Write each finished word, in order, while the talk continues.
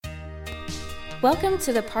Welcome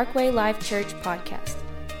to the Parkway Life Church podcast.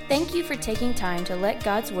 Thank you for taking time to let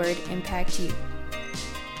God's Word impact you.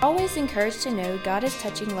 Always encouraged to know God is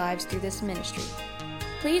touching lives through this ministry.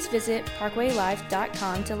 Please visit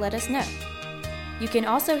parkwaylife.com to let us know. You can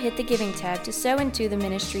also hit the giving tab to sow into the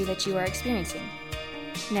ministry that you are experiencing.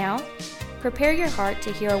 Now, prepare your heart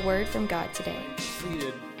to hear a word from God today.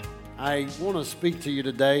 Seated. I want to speak to you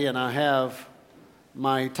today, and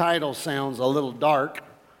my title sounds a little dark,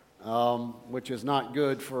 which is not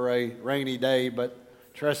good for a rainy day,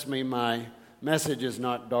 but trust me, my message is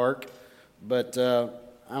not dark. But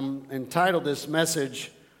I'm entitled this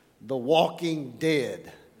message, The Walking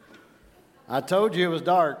Dead. I told you it was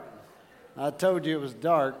dark.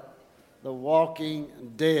 The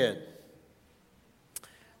Walking Dead.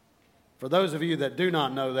 For those of you that do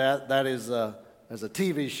not know that is a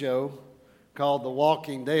TV show called The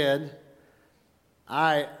Walking Dead.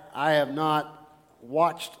 I have not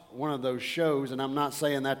watched one of those shows, and I'm not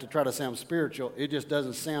saying that to try to sound spiritual. It just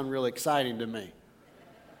doesn't sound really exciting to me.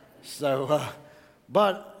 So,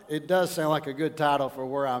 but it does sound like a good title for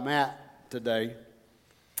where I'm at today.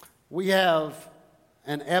 We have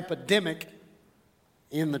an epidemic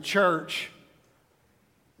in the church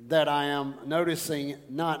that I am noticing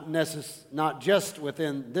not just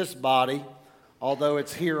within this body, although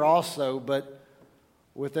it's here also, but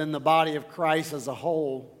within the body of Christ as a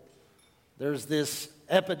whole. There's this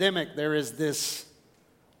epidemic, there is this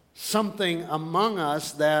something among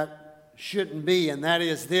us that shouldn't be, and that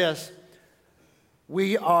is this.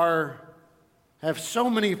 We have so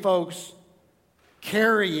many folks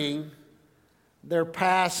carrying their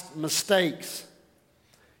past mistakes,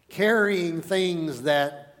 carrying things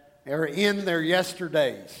that are in their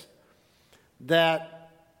yesterdays, that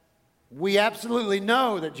we absolutely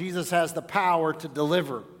know that Jesus has the power to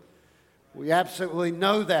deliver. We absolutely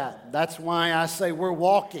know that. That's why I say we're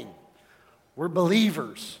walking. We're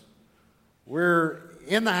believers. We're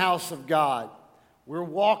in the house of God. We're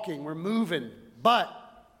walking. We're moving. But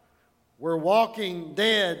we're walking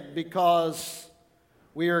dead because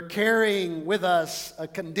we are carrying with us a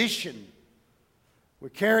condition. We're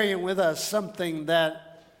carrying with us something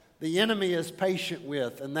that the enemy is patient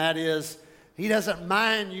with, and that is he doesn't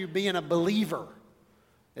mind you being a believer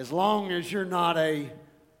as long as you're not a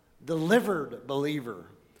delivered believer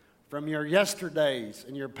from your yesterdays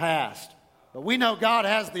and your past. But we know God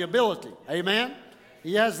has the ability. Amen?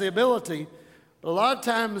 He has the ability. But a lot of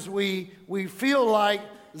times we feel like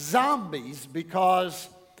zombies because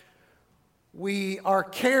we are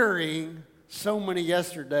carrying so many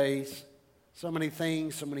yesterdays, so many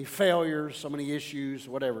things, so many failures, so many issues,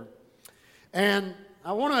 whatever. And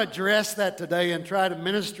I want to address that today and try to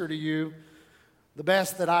minister to you the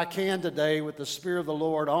best that I can today with the Spirit of the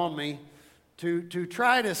Lord on me to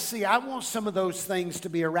try to see. I want some of those things to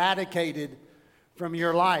be eradicated from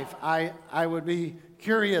your life. I would be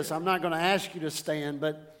curious. I'm not going to ask you to stand,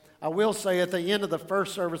 but I will say at the end of the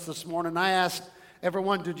first service this morning, I asked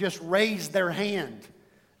everyone to just raise their hand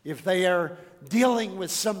if they are dealing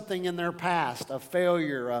with something in their past, a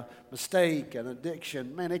failure, a mistake, an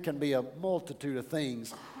addiction. Man, it can be a multitude of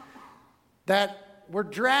things that we're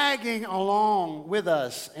dragging along with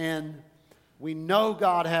us, and we know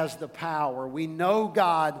God has the power. We know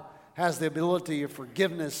God has the ability of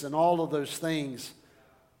forgiveness and all of those things,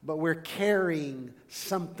 but we're carrying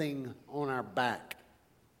something on our back.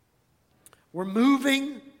 We're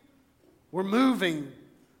moving,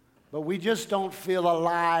 but we just don't feel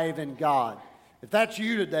alive in God. If that's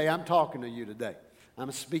you today, I'm talking to you today.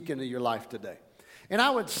 I'm speaking to your life today. And I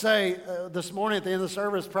would say this morning at the end of the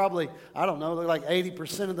service, probably, like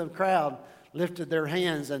 80% of the crowd lifted their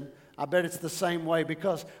hands. And I bet it's the same way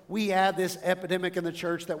because we have this epidemic in the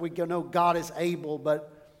church that we know God is able,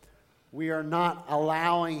 but we are not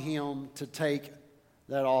allowing Him to take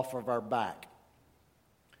that off of our back.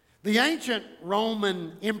 The ancient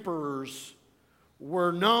Roman emperors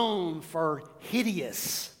were known for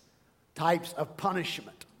hideous types of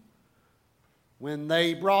punishment. When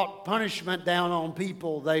they brought punishment down on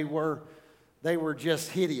people, they were just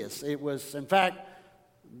hideous. It was, in fact,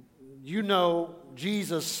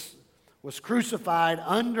 Jesus was crucified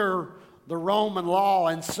under the Roman law,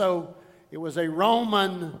 and so it was a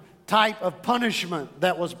Roman type of punishment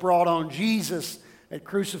that was brought on Jesus at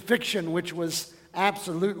crucifixion, which was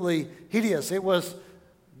absolutely hideous. It was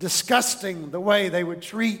disgusting the way they would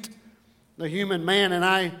treat the human man, and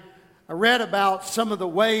I read about some of the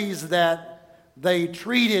ways that they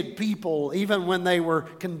treated people even when they were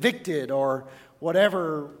convicted or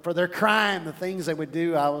whatever for their crime, the things they would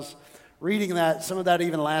do. I was reading some of that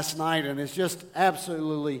even last night, and it's just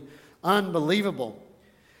absolutely unbelievable.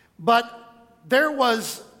 But there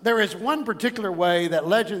was there is one particular way that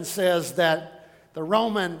legend says that the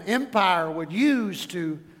Roman Empire would use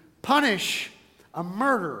to punish a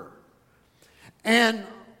murderer. And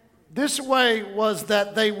this way was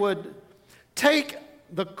that they would take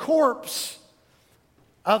the corpse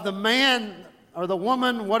of the man or the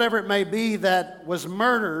woman, whatever it may be, that was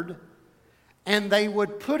murdered, and they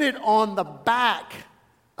would put it on the back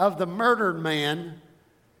of the murdered man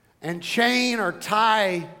and chain or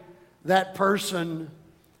tie that person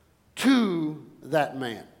to that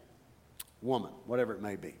man, woman, whatever it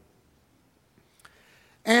may be.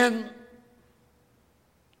 And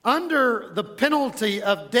under the penalty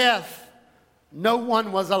of death, no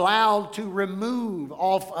one was allowed to remove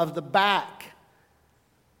off of the back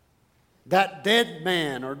that dead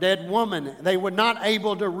man or dead woman. They were not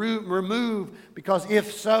able to remove, because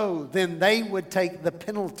if so, then they would take the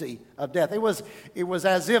penalty of death. It was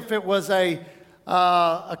as if it was a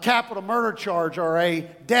capital murder charge or a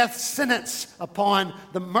death sentence upon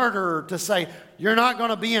the murderer to say, you're not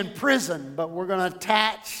going to be in prison, but we're going to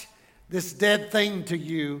attach this dead thing to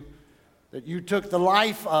you that you took the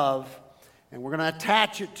life of, and we're going to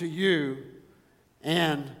attach it to you,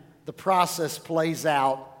 and the process plays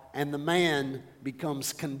out, and the man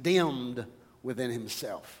becomes condemned within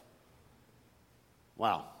himself.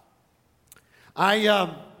 Wow. I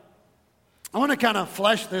want to kind of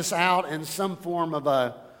flesh this out in some form of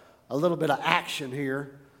a little bit of action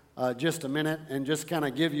here, just a minute, and just kind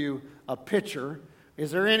of give you a picture.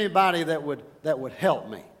 Is there anybody that would help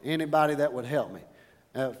me? Anybody that would help me?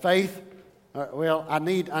 Faith? Well, I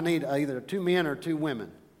need either 2 men or 2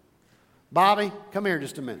 women. Bobby, come here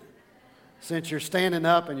just a minute. Since you're standing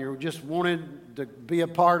up and you're just wanting to be a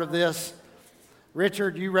part of this.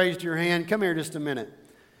 Richard, you raised your hand. Come here just a minute.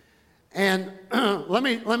 And let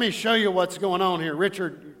me show you what's going on here.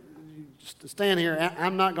 Richard, stand here.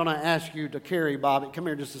 I'm not going to ask you to carry Bobby. Come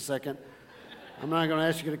here just a second. I'm not going to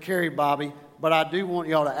ask you to carry Bobby, but I do want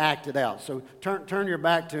y'all to act it out. So turn your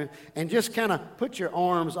back to him and just kind of put your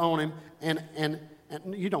arms on him. And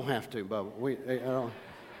you don't have to, Bubba.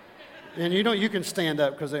 And you can stand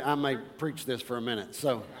up, because I may preach this for a minute.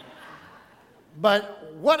 So,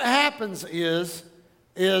 but what happens is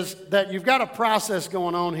that you've got a process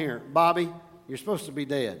going on here. Bobby, you're supposed to be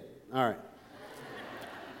dead. All right.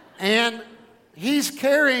 And he's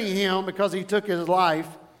carrying him because he took his life.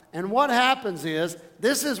 And what happens is,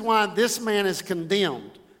 this is why this man is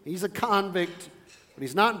condemned. He's a convict, but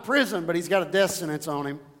he's not in prison, but he's got a death sentence on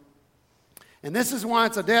him. And this is why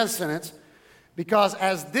it's a death sentence, because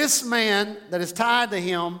as this man that is tied to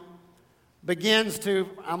him begins to,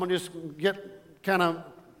 I'm going to just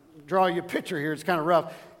draw you a picture here, it's kind of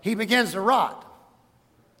rough. He begins to rot.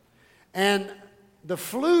 And the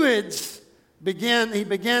fluids he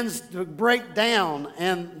begins to break down,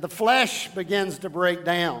 and the flesh begins to break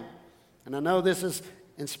down. And I know this is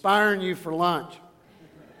inspiring you for lunch.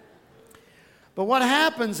 But what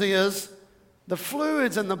happens is, the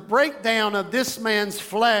fluids and the breakdown of this man's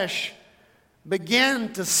flesh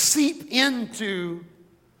begin to seep into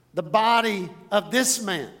the body of this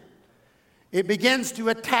man. It begins to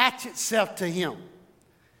attach itself to him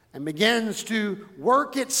and begins to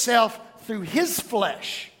work itself through his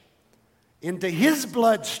flesh into his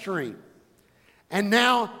bloodstream. And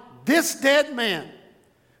now this dead man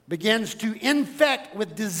begins to infect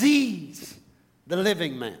with disease the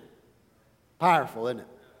living man. Powerful, isn't it?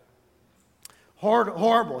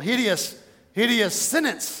 Horrible, hideous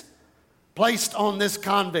sentence placed on this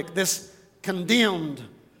convict, this condemned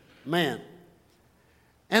man.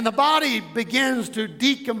 And the body begins to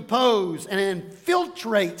decompose and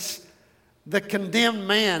infiltrates the condemned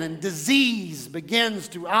man, and disease begins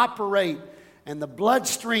to operate, and the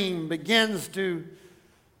bloodstream begins to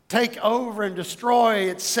take over and destroy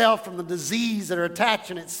itself from the disease that are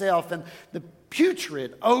attaching itself, and the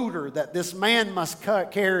putrid odor that this man must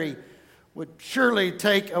carry would surely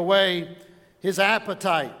take away his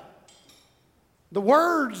appetite. The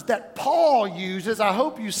words that Paul uses, I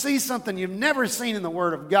hope you see something you've never seen in the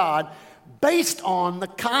Word of God, based on the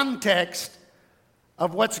context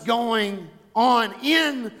of what's going on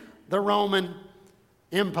in the Roman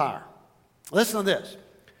Empire. Listen to this.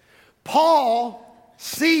 Paul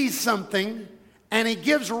sees something, and he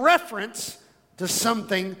gives reference to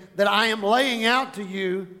something that I am laying out to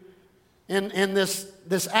you in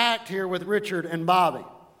this act here with Richard and Bobby.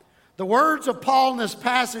 The words of Paul in this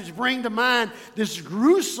passage bring to mind this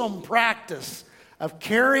gruesome practice of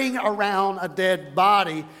carrying around a dead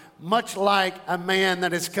body, much like a man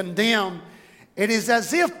that is condemned. It is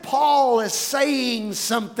as if Paul is saying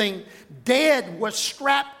something dead was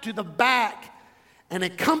strapped to the back and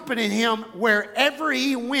accompanied him wherever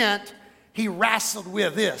he went, he wrestled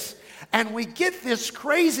with this. And we get this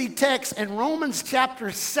crazy text in Romans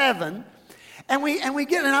chapter 7. And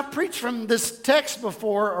I've preached from this text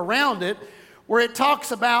before around it, where it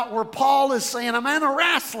talks about where Paul is saying, I'm in a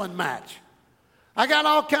wrestling match. I got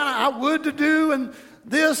all kind of, I would to do and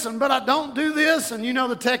this, but I don't do this. And you know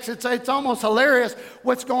the text, it's almost hilarious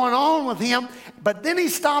what's going on with him. But then he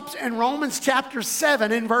stops in Romans chapter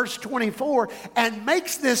 7 in verse 24 and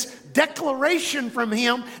makes this declaration from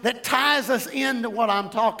him that ties us into what I'm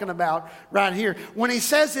talking about right here. When he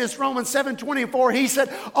says this, Romans 7:24, he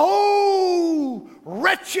said, "Oh,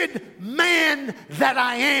 wretched man that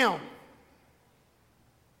I am.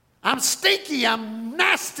 I'm stinky, I'm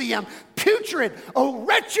nasty, I'm putrid. Oh,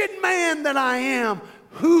 wretched man that I am,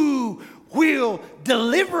 who will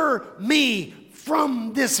deliver me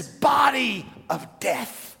from this body of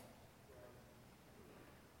death?"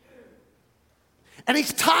 And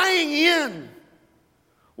he's tying in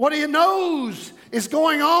what he knows is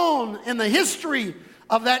going on in the history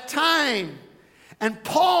of that time. And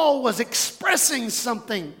Paul was expressing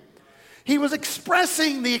something. He was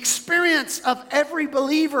expressing the experience of every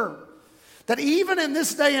believer, that even in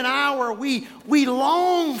this day and hour, we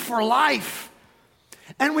long for life,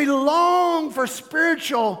 and we long for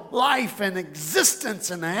spiritual life and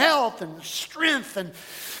existence and health and strength. And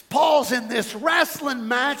Paul's in this wrestling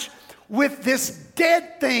match with this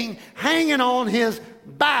dead thing hanging on his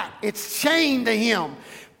back. It's chained to him.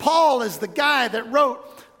 Paul is the guy that wrote,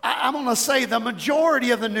 I'm going to say, the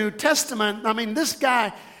majority of the New Testament. I mean, this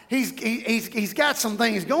guy, He's got some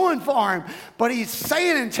things going for him, but he's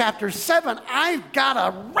saying in chapter 7, I've got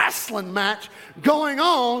a wrestling match going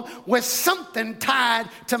on with something tied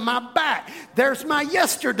to my back. There's my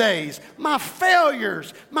yesterdays, my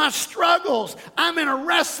failures, my struggles. I'm in a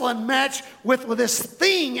wrestling match with this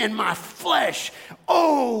thing in my flesh.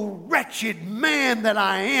 Oh, wretched man that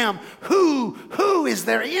I am. Who is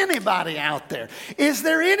there anybody out there? Is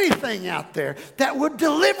there anything out there that would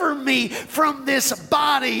deliver me from this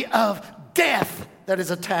body of death that is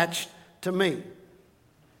attached to me?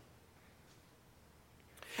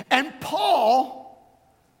 And Paul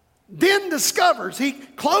then discovers, he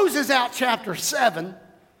closes out chapter 7,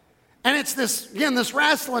 and it's this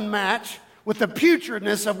wrestling match with the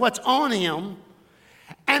putridness of what's on him.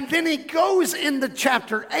 And then he goes into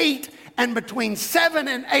chapter 8, and between 7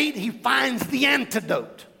 and 8, he finds the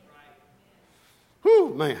antidote.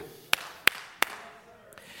 Whew, man.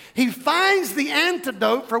 He finds the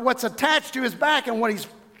antidote for what's attached to his back and what he's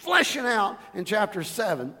fleshing out in chapter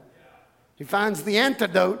 7. He finds the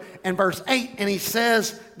antidote in verse 8, and he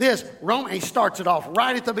says this. He starts it off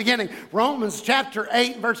right at the beginning. Romans chapter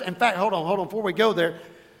 8, verse. In fact, hold on, before we go there.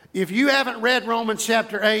 If you haven't read Romans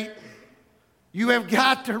chapter 8, you have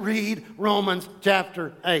got to read Romans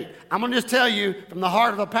chapter 8. I'm going to just tell you from the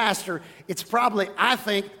heart of a pastor, it's probably, I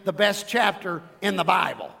think, the best chapter in the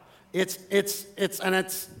Bible. It's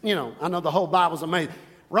you know, I know the whole Bible's amazing.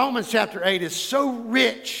 Romans chapter 8 is so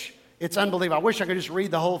rich, it's unbelievable. I wish I could just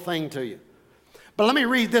read the whole thing to you. But let me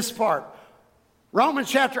read this part. Romans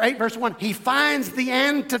chapter 8, verse 1, he finds the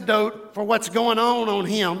antidote for what's going on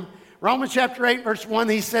him. Romans chapter 8, verse 1,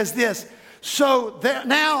 he says this. So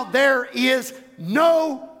now there is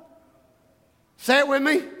no, say it with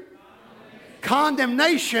me,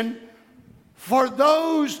 condemnation for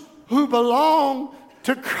those who belong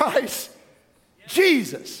to Christ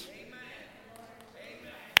Jesus.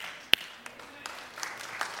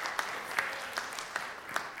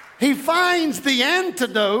 He finds the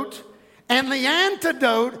antidote, and the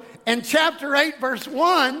antidote in chapter 8, verse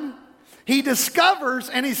 1, he discovers,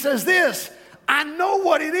 and he says this, I know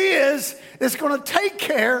what it is that's going to take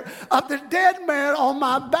care of the dead man on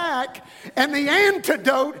my back, and the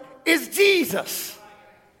antidote is Jesus.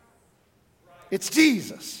 It's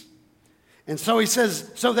Jesus. And so he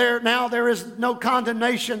says, so there is no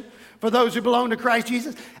condemnation for those who belong to Christ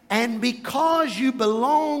Jesus. And because you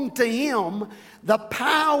belong to him, the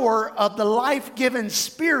power of the life-giving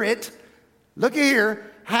Spirit, look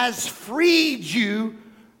here, has freed you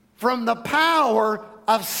from the power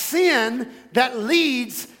of sin that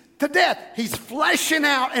leads to death. He's fleshing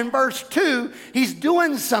out in verse 2. He's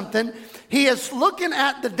doing something. He is looking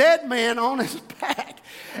at the dead man on his back.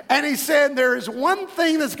 And he said there is one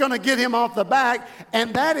thing that's going to get him off the back,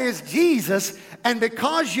 and that is Jesus. And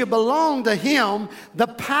because you belong to him, the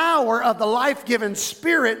power of the life-giving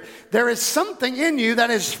Spirit, there is something in you that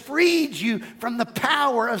has freed you from the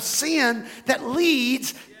power of sin that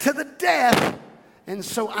leads to the death. And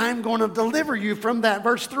so I'm going to deliver you from that.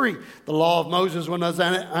 Verse 3, the law of Moses was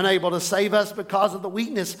unable to save us because of the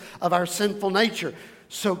weakness of our sinful nature.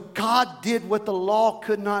 So God did what the law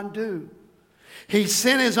could not do. He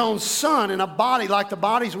sent his own son in a body like the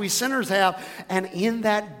bodies we sinners have. And in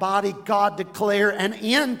that body, God declared an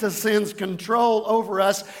end to sin's control over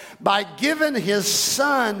us by giving his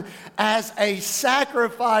son as a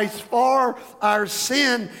sacrifice for our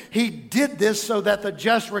sin. He did this so that the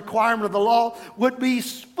just requirement of the law would be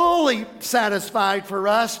fully satisfied for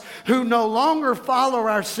us who no longer follow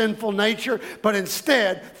our sinful nature, but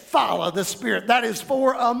instead follow the Spirit. That is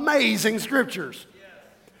 4 amazing scriptures.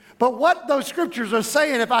 But what those scriptures are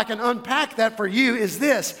saying, if I can unpack that for you, is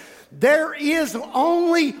this. There is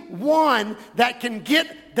only one that can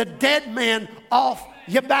get the dead man off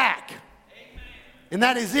your back. And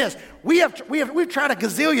that is this. We've tried a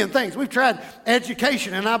gazillion things. We've tried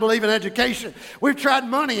education, and I believe in education. We've tried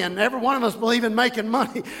money, and every one of us believe in making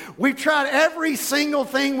money. We've tried every single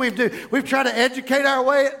thing we've tried to educate our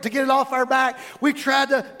way to get it off our back. We've tried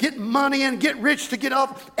to get money and get rich to get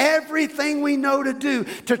off everything we know to do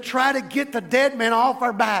to try to get the dead man off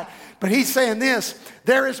our back. But he's saying this,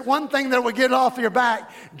 there is one thing that will get it off your back.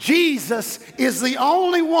 Jesus is the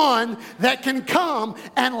only one that can come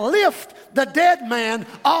and lift the dead man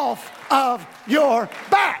off of your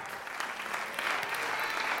back.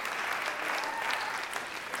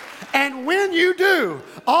 And when you do,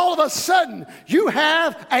 all of a sudden, you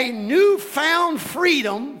have a newfound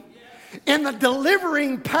freedom in the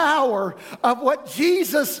delivering power of what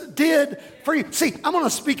Jesus did for you. See, I'm going to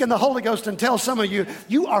speak in the Holy Ghost and tell some of you,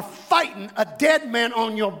 you are fighting a dead man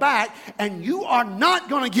on your back, and you are not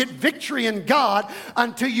going to get victory in God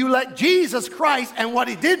until you let Jesus Christ and what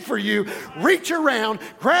he did for you reach around,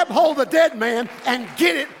 grab hold of the dead man, and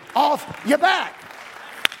get it off your back.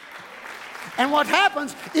 And what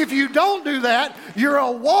happens if you don't do that, you're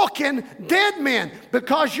a walking dead man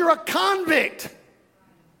because you're a convict.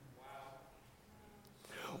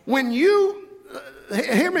 When you,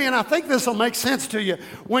 hear me, and I think this will make sense to you.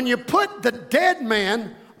 When you put the dead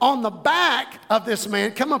man on the back of this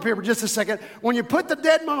man, come up here for just a second. When you put the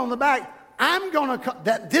dead man on the back,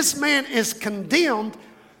 that this man is condemned.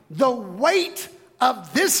 The weight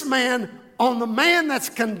of this man on the man that's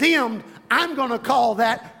condemned, I'm going to call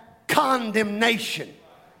that condemnation.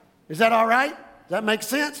 Is that all right? Does that make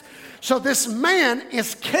sense? So this man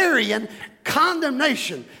is carrying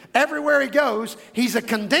condemnation. Everywhere he goes, he's a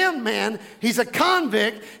condemned man, he's a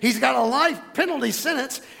convict, he's got a life penalty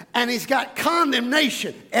sentence, and he's got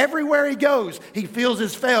condemnation. Everywhere he goes, he feels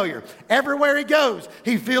his failure. Everywhere he goes,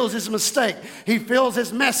 he feels his mistake. He feels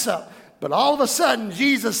his mess up. But all of a sudden,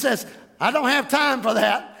 Jesus says, I don't have time for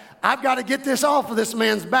that. I've got to get this off of this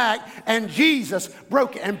man's back. And Jesus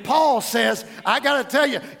broke it. And Paul says, I got to tell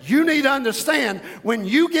you, you need to understand when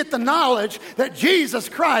you get the knowledge that Jesus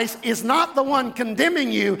Christ is not the one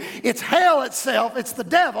condemning you. It's hell itself. It's the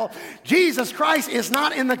devil. Jesus Christ is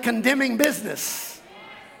not in the condemning business.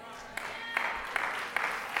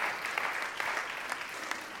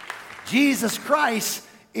 Jesus Christ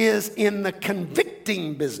is in the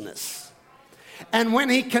convicting business. And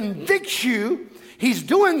when he convicts you, he's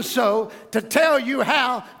doing so to tell you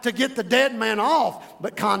how to get the dead man off.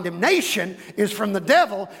 But condemnation is from the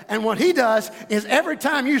devil. And what he does is every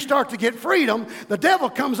time you start to get freedom, the devil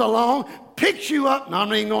comes along, picks you up. No, I'm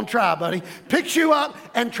not even going to try, buddy. Picks you up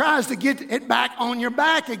and tries to get it back on your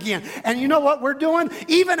back again. And you know what we're doing?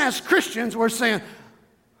 Even as Christians, we're saying,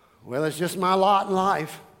 well, it's just my lot in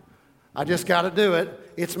life. I just got to do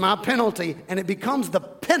it. It's my penalty. And it becomes the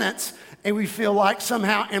penance. And we feel like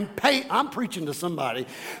somehow I'm preaching to somebody,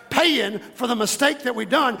 paying for the mistake that we've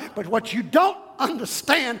done. But what you don't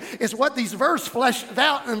understand is what these verses fleshed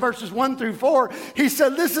out in verses 1 through 4. He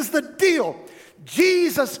said, this is the deal.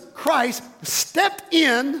 Jesus Christ stepped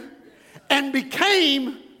in and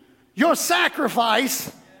became your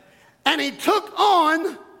sacrifice, and he took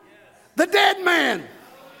on the dead man.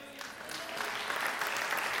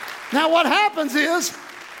 Now what happens is,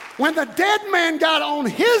 when the dead man got on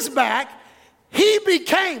his back, he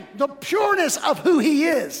became the pureness of who he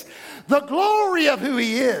is, the glory of who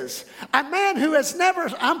he is. A man who has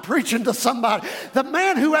never, I'm preaching to somebody, the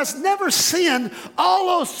man who has never sinned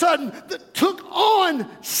all of a sudden took on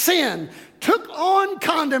sin, took on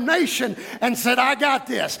condemnation and said, I got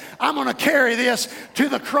this. I'm going to carry this to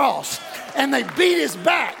the cross. And they beat his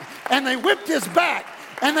back and they whipped his back.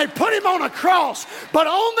 And they put him on a cross. But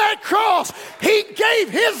on that cross, he gave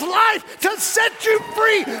his life to set you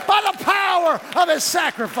free by the power of his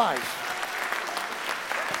sacrifice.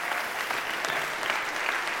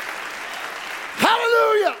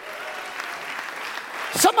 Hallelujah.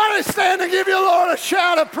 Somebody stand and give your Lord a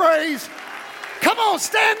shout of praise. Come on,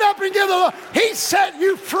 stand up and give the Lord. He set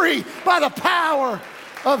you free by the power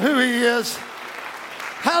of who he is.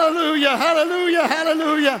 Hallelujah, hallelujah,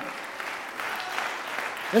 hallelujah.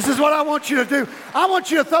 This is what I want you to do. I want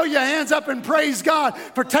you to throw your hands up and praise God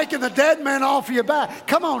for taking the dead man off of your back.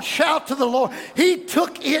 Come on, shout to the Lord. He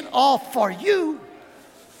took it off for you.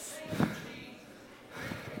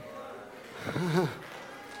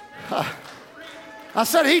 I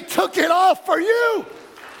said he took it off for you.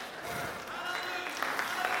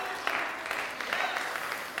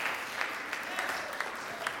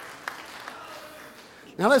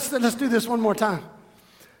 Now let's do this one more time.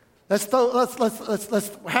 Let's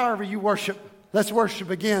however you worship, let's worship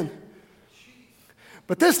again.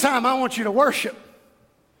 But this time I want you to worship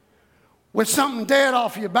with something dead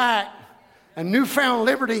off your back and newfound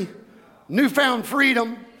liberty, newfound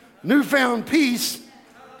freedom, newfound peace,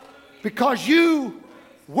 because you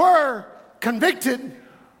were convicted,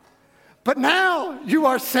 but now you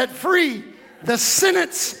are set free. The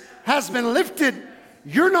sentence has been lifted.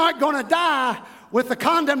 You're not going to die with the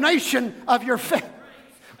condemnation of your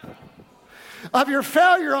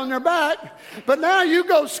failure on your back, but now you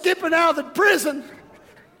go skipping out of the prison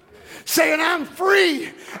saying, I'm free,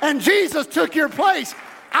 and Jesus took your place.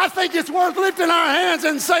 I think it's worth lifting our hands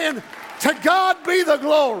and saying, to God be the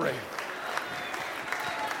glory.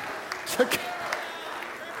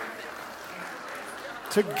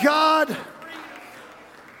 To God.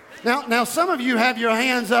 Now, some of you have your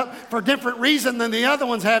hands up for a different reason than the other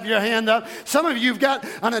ones have your hand up. Some of you've got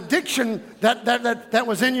an addiction that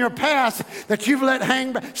was in your past that you've let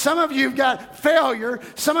hang back. Some of you've got failure.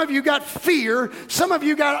 Some of you got fear. Some of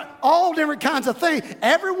you got all different kinds of things.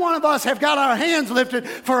 Every one of us have got our hands lifted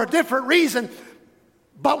for a different reason.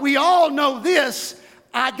 But we all know this.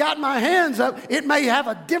 I got my hands up. It may have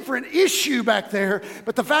a different issue back there,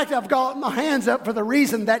 but the fact that I've got my hands up for the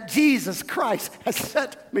reason that Jesus Christ has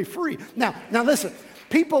set me free. Now listen.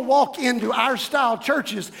 People walk into our style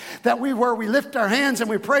churches where we lift our hands and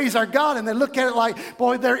we praise our God, and they look at it like,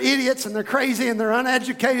 boy, they're idiots and they're crazy and they're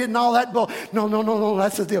uneducated and all that. No,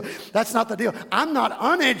 that's the deal. That's not the deal. I'm not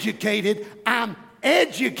uneducated. I'm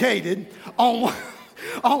educated on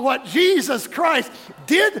what Jesus Christ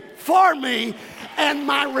did for me, and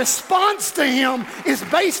my response to him is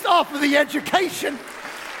based off of the education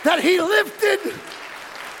that he lifted.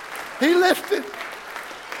 He lifted.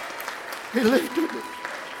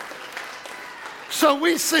 So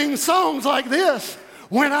we sing songs like this.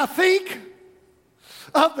 When I think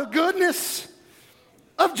of the goodness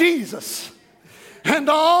of Jesus and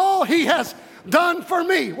all he has done for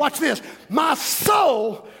me, watch this, my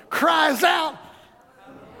soul cries out.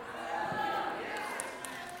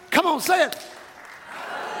 Come on, say it.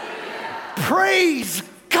 Praise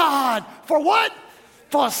God for what?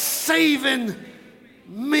 For saving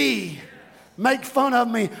me. Make fun of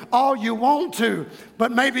me all you want to,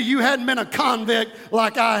 but maybe you hadn't been a convict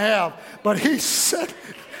like I have. But he set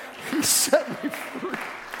me free.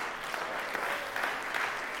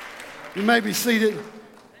 You may be seated.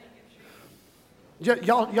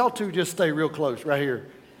 Y'all two just stay real close right here.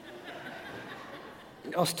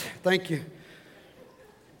 Thank you.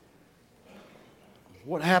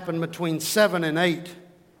 What happened between 7 and 8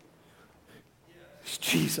 is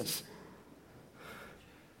Jesus.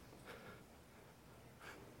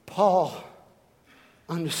 Paul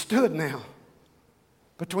understood now.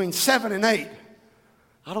 Between 7 and 8,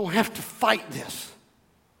 I don't have to fight this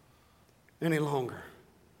any longer.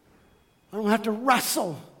 I don't have to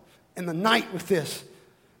wrestle in the night with this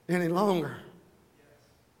any longer.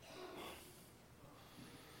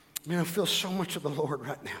 Man, I feel so much of the Lord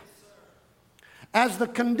right now. As the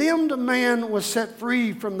condemned man was set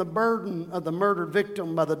free from the burden of the murdered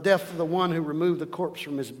victim by the death of the one who removed the corpse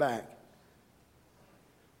from his back,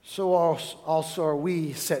 so also are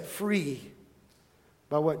we set free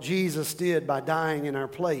by what Jesus did by dying in our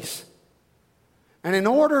place. And in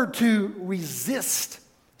order to resist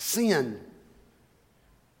sin,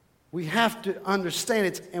 we have to understand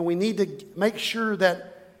it, and we need to make sure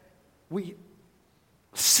that we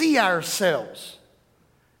see ourselves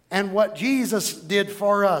and what Jesus did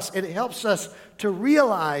for us. It helps us to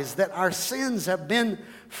realize that our sins have been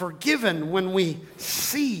forgiven when we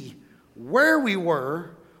see where we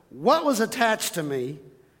were, what was attached to me,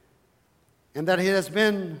 and that it has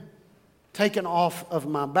been taken off of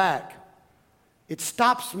my back. It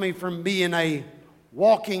stops me from being a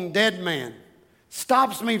walking dead man.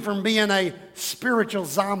 Stops me from being a spiritual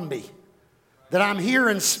zombie. That I'm here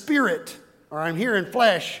in spirit, or I'm here in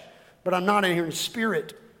flesh, but I'm not in here in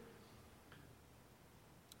spirit.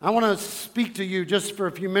 I want to speak to you just for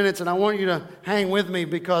a few minutes, and I want you to hang with me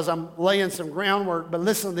because I'm laying some groundwork. But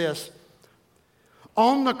listen to this.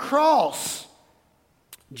 On the cross,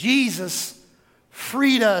 Jesus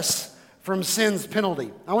freed us from sin's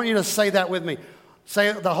penalty. I want you to say that with me.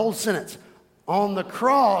 Say the whole sentence. On the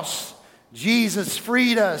cross, Jesus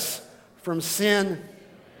freed us from sin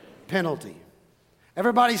penalty.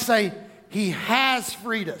 Everybody say, He has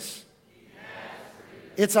freed us.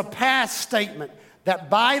 It's a past statement that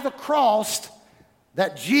by the cross,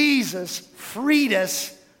 that Jesus freed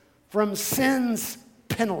us from sin's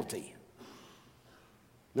penalty.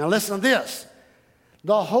 Now listen to this.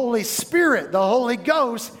 The Holy Spirit, the Holy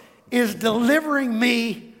Ghost, is delivering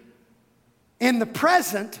me in the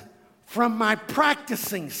present from my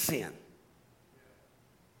practicing sin.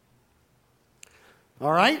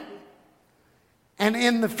 All right? And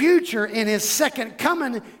in the future, in His second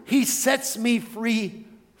coming, He sets me free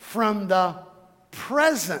from the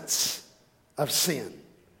presence of sin.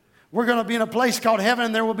 We're going to be in a place called heaven,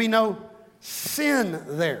 and there will be no sin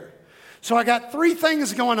there. So I got three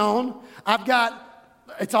things going on.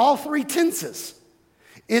 It's all three tenses.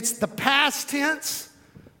 It's the past tense,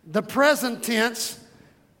 the present tense,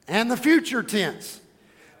 and the future tense.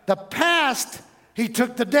 The past, He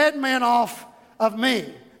took the dead man off of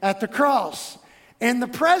me at the cross. In the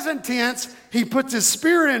present tense, He puts His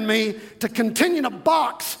Spirit in me to continue to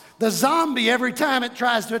box the zombie every time it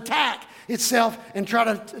tries to attack itself and try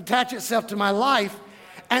to attach itself to my life.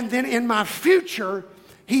 And then in my future,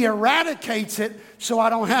 He eradicates it so I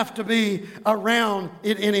don't have to be around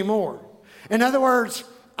it anymore. In other words,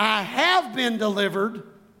 I have been delivered,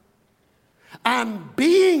 I'm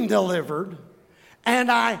being delivered,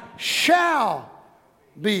 and I shall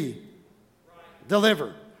be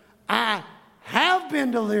delivered. I have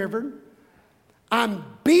been delivered, I'm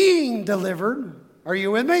being delivered, are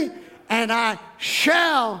you with me? And I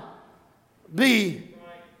shall be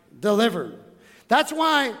delivered. That's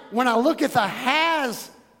why when I look at the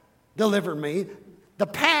has delivered me, the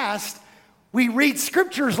past, we read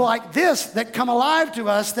scriptures like this that come alive to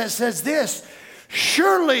us that says this: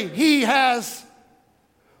 surely He has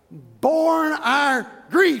borne our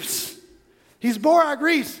griefs. He's bore our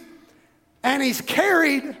griefs, and He's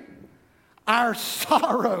carried our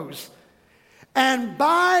sorrows. And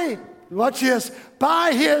by, watch this,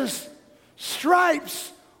 by His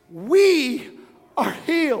stripes we are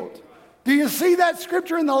healed. Do you see that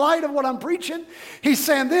scripture in the light of what I'm preaching? He's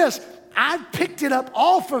saying this: I picked it up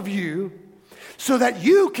off of you so that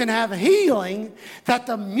you can have healing, that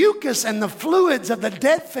the mucus and the fluids of the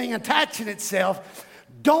dead thing attaching itself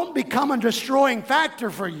don't become a destroying factor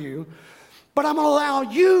for you. But I'm going to allow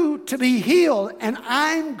you to be healed, and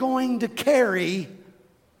I'm going to carry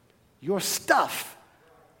your stuff.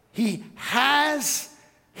 He has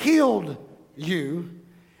healed you.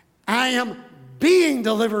 I am being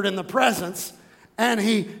delivered in the presence, and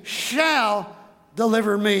He shall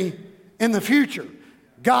deliver me in the future.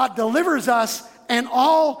 God delivers us in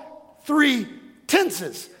all three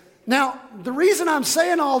tenses. Now, the reason I'm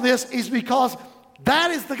saying all this is because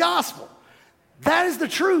that is the gospel. That is the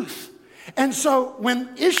truth. And so when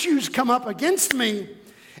issues come up against me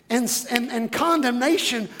and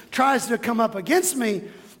condemnation tries to come up against me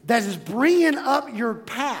that is bringing up your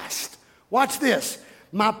past. Watch this.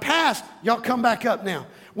 My past, y'all come back up now.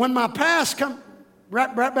 When my past come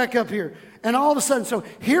right back up here, and all of a sudden, so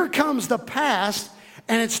here comes the past,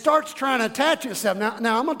 and it starts trying to attach itself.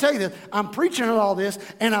 Now I'm going to tell you this. I'm preaching all this,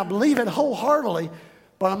 and I believe it wholeheartedly,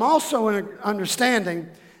 but I'm also in understanding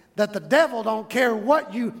that the devil don't care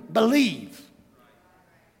what you believe.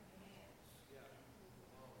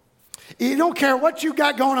 He don't care what you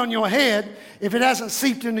got going on in your head if it hasn't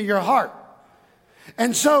seeped into your heart.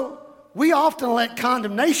 And so we often let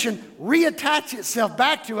condemnation reattach itself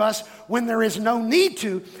back to us when there is no need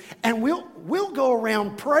to. And we'll go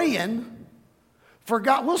around praying for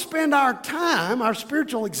God. We'll spend our time, our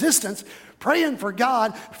spiritual existence, praying for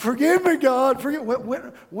God. Forgive me, God.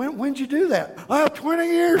 When'd you do that? 20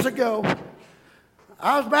 years ago.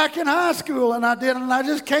 I was back in high school and I did it, and I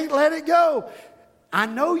just can't let it go. I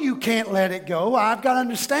know you can't let it go. I've got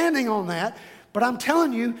understanding on that. But I'm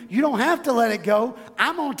telling you, you don't have to let it go.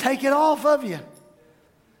 I'm going to take it off of you.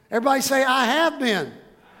 Everybody say, I have been.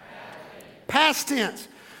 Past tense.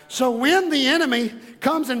 So when the enemy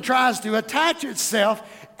comes and tries to attach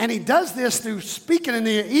itself, and he does this through speaking in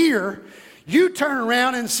the ear, you turn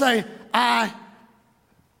around and say, I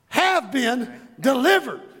have been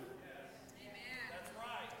delivered.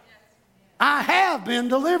 I have been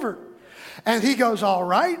delivered. And he goes, all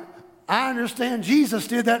right, I understand Jesus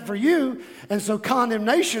did that for you. And so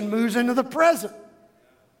condemnation moves into the present.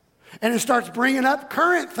 And it starts bringing up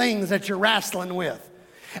current things that you're wrestling with.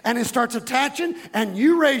 And it starts attaching, and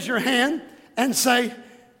you raise your hand and say,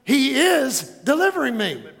 He is delivering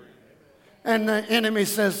me. And the enemy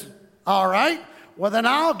says, all right, well then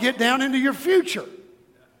I'll get down into your future.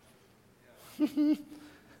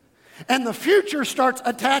 and the future starts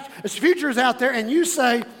attached, this future is out there, and you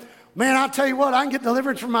say, man, I'll tell you what, I can get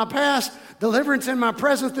deliverance from my past, deliverance in my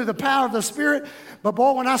present through the power of the Spirit. But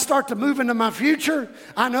boy, when I start to move into my future,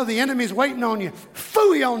 I know the enemy's waiting on you.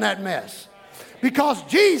 Phooey on that mess. Because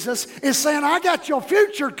Jesus is saying, I got your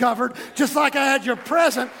future covered just like I had your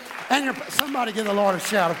present. And somebody give the Lord a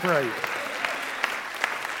shout of praise.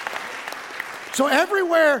 So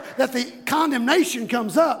everywhere that the condemnation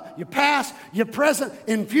comes up, your past, your present,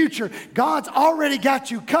 and future, God's already got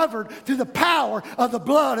you covered through the power of the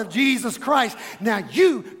blood of Jesus Christ. Now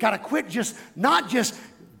you got to quit not just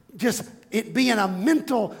it being a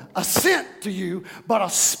mental assent to you, but a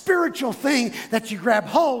spiritual thing that you grab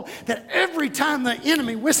hold, that every time the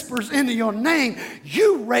enemy whispers into your name,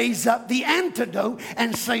 you raise up the antidote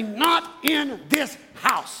and say, not in this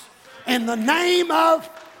house. In the name of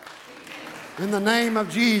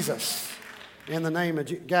Jesus. In the name of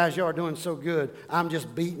Jesus. Guys, you are doing so good. I'm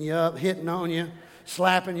just beating you up, hitting on you,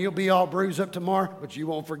 slapping. You'll be all bruised up tomorrow, but you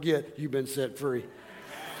won't forget you've been set free.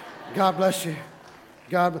 God bless you.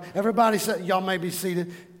 God, everybody says, y'all may be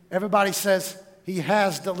seated. Everybody says, he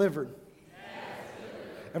has delivered.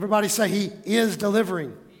 Everybody say, he is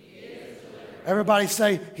delivering. Everybody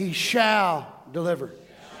say, he shall deliver.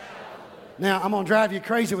 Now, I'm going to drive you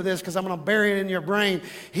crazy with this because I'm going to bury it in your brain.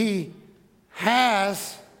 He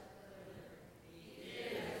has.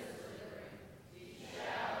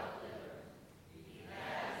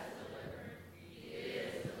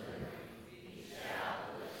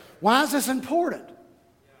 Why is this important?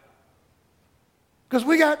 Because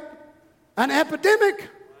we got an epidemic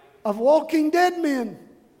of walking dead men.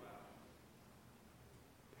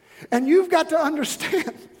 And you've got to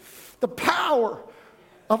understand the power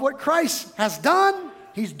of what Christ has done,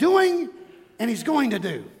 he's doing, and he's going to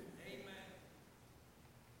do.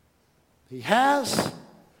 He has.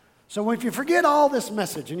 So if you forget all this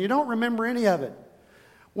message and you don't remember any of it,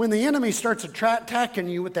 when the enemy starts attacking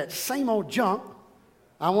you with that same old junk,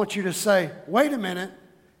 I want you to say, wait a minute,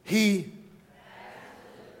 he.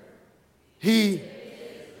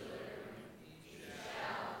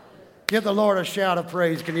 Give the Lord a shout of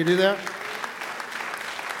praise. Can you do that?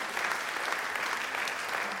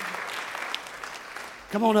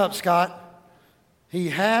 Come on up, Scott. He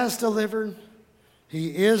has delivered, he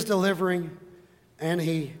is delivering, and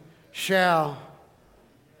he shall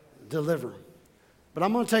deliver. But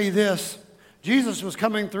I'm going to tell you this. Jesus was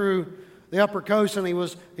coming through the upper coast, and he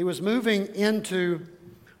was moving into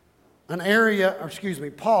an area,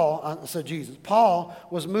 Paul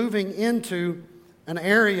was moving into an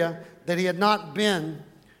area that he had not been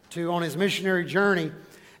to on his missionary journey.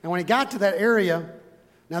 And when he got to that area,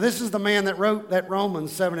 now this is the man that wrote that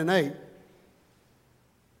Romans 7 and 8.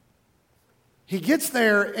 He gets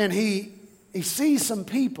there and he sees some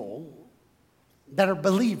people that are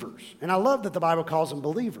believers. And I love that the Bible calls them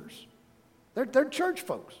believers. They're church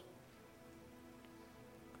folks.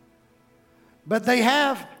 But they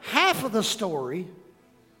have half of the story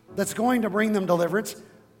that's going to bring them deliverance,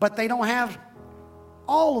 but they don't have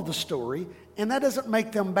all of the story, and that doesn't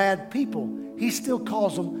make them bad people. He still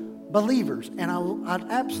calls them believers, and I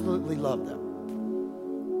absolutely love them.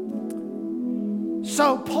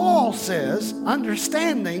 So Paul says,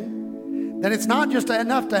 understanding that it's not just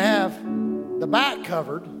enough to have the back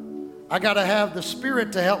covered, I got to have the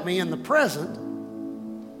Spirit to help me in the present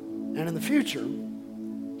and in the future.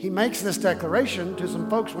 He makes this declaration to some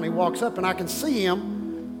folks when he walks up, and I can see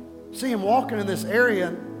him walking in this area,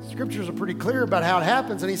 and scriptures are pretty clear about how it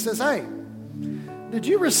happens, and he says, hey, did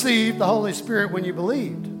you receive the Holy Spirit when you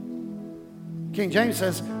believed? King James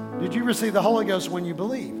says, did you receive the Holy Ghost when you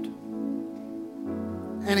believed?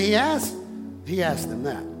 And he asked them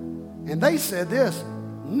that. And they said this,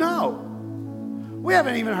 no. We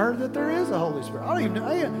haven't even heard that there is a Holy Spirit.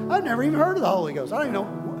 I've never even heard of the Holy Ghost. I don't even know,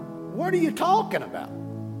 what are you talking about?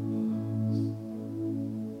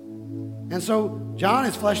 And so John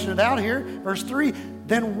is fleshing it out here. Verse 3,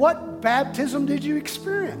 then what baptism did you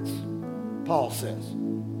experience? Paul says.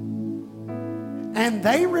 And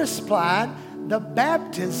they replied, the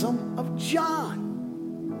baptism of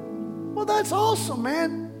John. Well, that's awesome,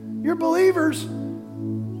 man. You're believers.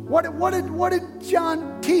 What did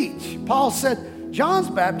John teach? Paul said, John's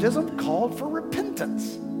baptism called for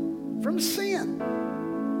repentance from sin.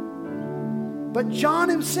 But John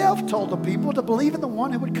himself told the people to believe in the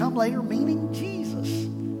one who would come later, meaning Jesus.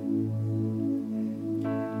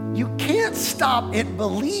 You can't stop at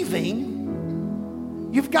believing.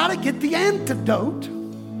 You've got to get the antidote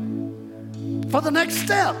for the next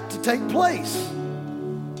step to take place.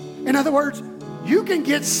 In other words, you can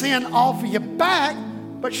get sin off of your back,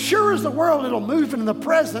 but sure as the world, it'll move into the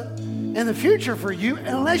present. in the future for you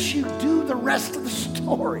unless you do the rest of the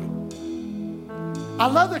story. I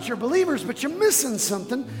love that you're believers, but you're missing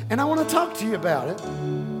something, and I want to talk to you about it.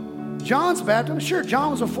 John's baptism, sure, John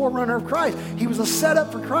was a forerunner of Christ. He was a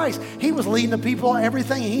setup for Christ. He was leading the people,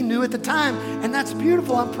 everything he knew at the time, and that's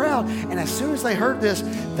beautiful. I'm proud. And as soon as they heard this,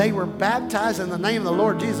 they were baptized in the name of the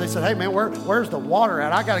Lord Jesus. They said, hey, man, where's the water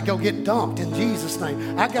at? I got to go get dunked in Jesus'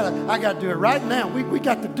 name. I got to do it right now. We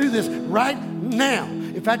got to do this right now.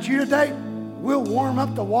 If that's you today, we'll warm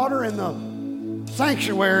up the water in the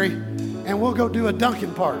sanctuary, and we'll go do a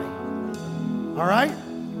dunking party. All right?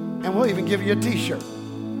 And we'll even give you a T-shirt.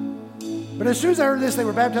 But as soon as I heard this, they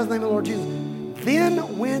were baptized in the name of the Lord Jesus.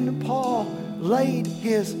 Then when Paul laid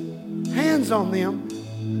his hands on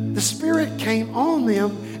them, the Spirit came on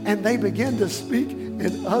them, and they began to speak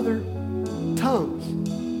in other tongues.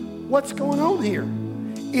 What's going on here?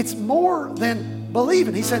 It's more than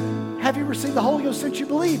believing. He said, have you received the Holy Ghost since you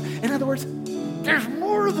believe? In other words, there's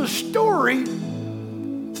more to the story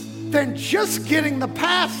than just getting the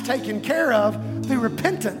past taken care of through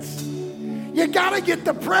repentance. You got to get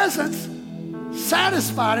the presence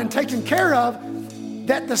satisfied and taken care of,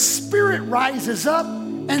 that the Spirit rises up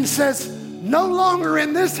and says, no longer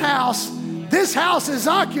in this house is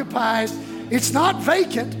occupied. It's not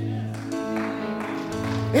vacant.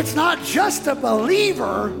 It's not just a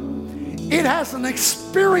believer. It has an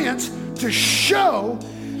experience to show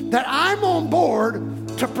that I'm on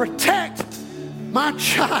board to protect my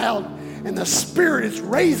child, and the Spirit is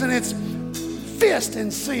raising its fist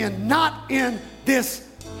and saying, not in this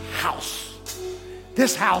house.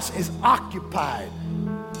 This house is occupied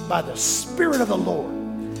by the Spirit of the Lord.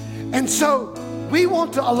 And so we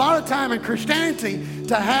want to, a lot of time in Christianity,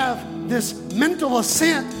 to have this mental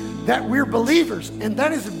assent that we're believers. And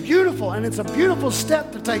that is beautiful, and it's a beautiful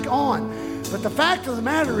step to take on. But the fact of the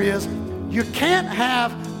matter is, you can't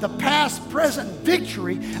have the past, present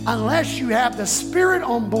victory unless you have the Spirit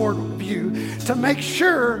on board with you to make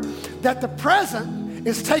sure that the present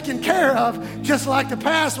is taken care of just like the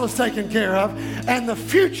past was taken care of, and the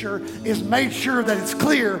future is made sure that it's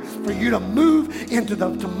clear for you to move into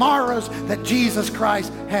the tomorrows that Jesus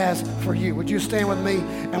Christ has for you. Would you stand with me?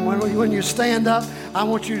 And when you stand up, I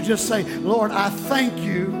want you to just say, Lord, I thank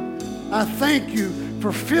you. I thank you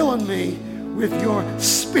for filling me with your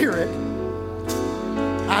Spirit.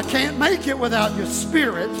 I can't make it without your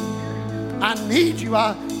Spirit. I need you.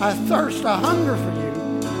 I thirst, I hunger for you.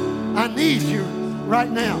 I need you right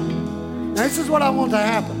now. Now, this is what I want to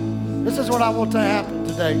happen. This is what I want to happen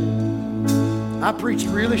today. I preached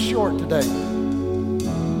really short today.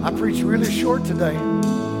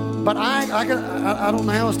 But I don't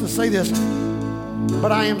know how else to say this,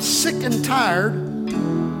 but I am sick and tired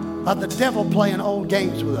of the devil playing old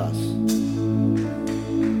games with us.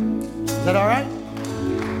 Is that all right?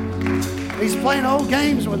 He's playing old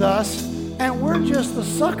games with us, and we're just the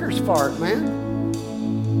suckers for it, man.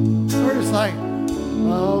 We're just like,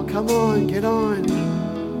 oh, come on, get on.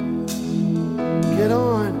 Get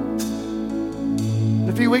on.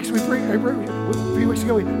 A few weeks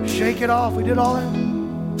ago, we shake it off. We did all that.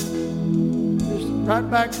 Just right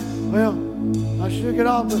back. Well, I shook it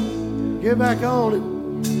off, but get back on.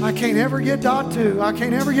 And I can't ever get dot 2. I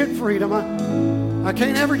can't ever get freedom. I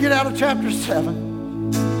can't ever get out of chapter 7.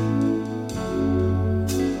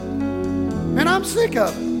 And I'm sick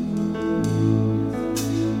of it.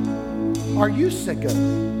 Are you sick of it?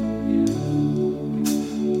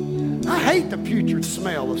 I hate the putrid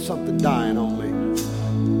smell of something dying on me.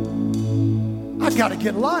 I've got to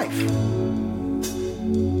get life.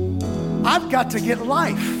 I've got to get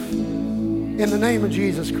life in the name of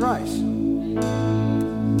Jesus Christ. And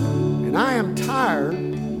I am tired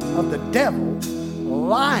of the devil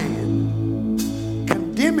lying,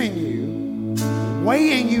 condemning you,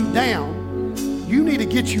 weighing you down. You need to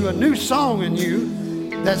get you a new song in you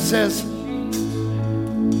that says,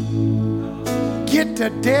 get the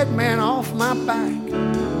dead man off my back.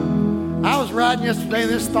 I was riding yesterday,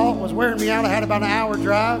 this thought was wearing me out. I had about an hour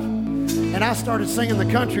drive, and I started singing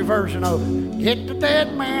the country version of it. Get the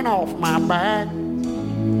dead man off my back.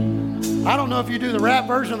 I don't know if you do the rap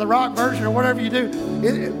version or the rock version or whatever you do,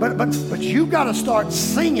 but you got to start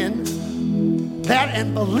singing that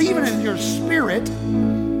and believing in your spirit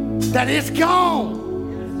that it's gone.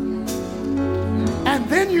 And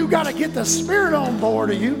then you got to get the Spirit on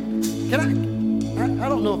board of you. I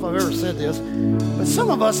don't know if I've ever said this, but some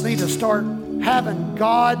of us need to start having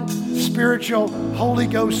God, spiritual, Holy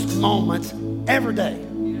Ghost moments every day.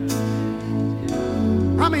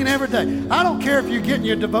 I mean every day. I don't care if you're getting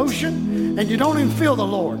your devotion and you don't even feel the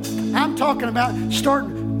Lord. I'm talking about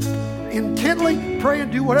starting intently,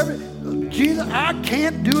 praying, do whatever. Jesus, I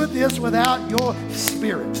can't do this without your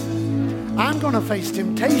Spirit. I'm going to face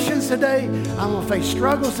temptations today. I'm going to face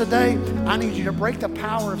struggles today. I need you to break the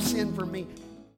power of sin for me.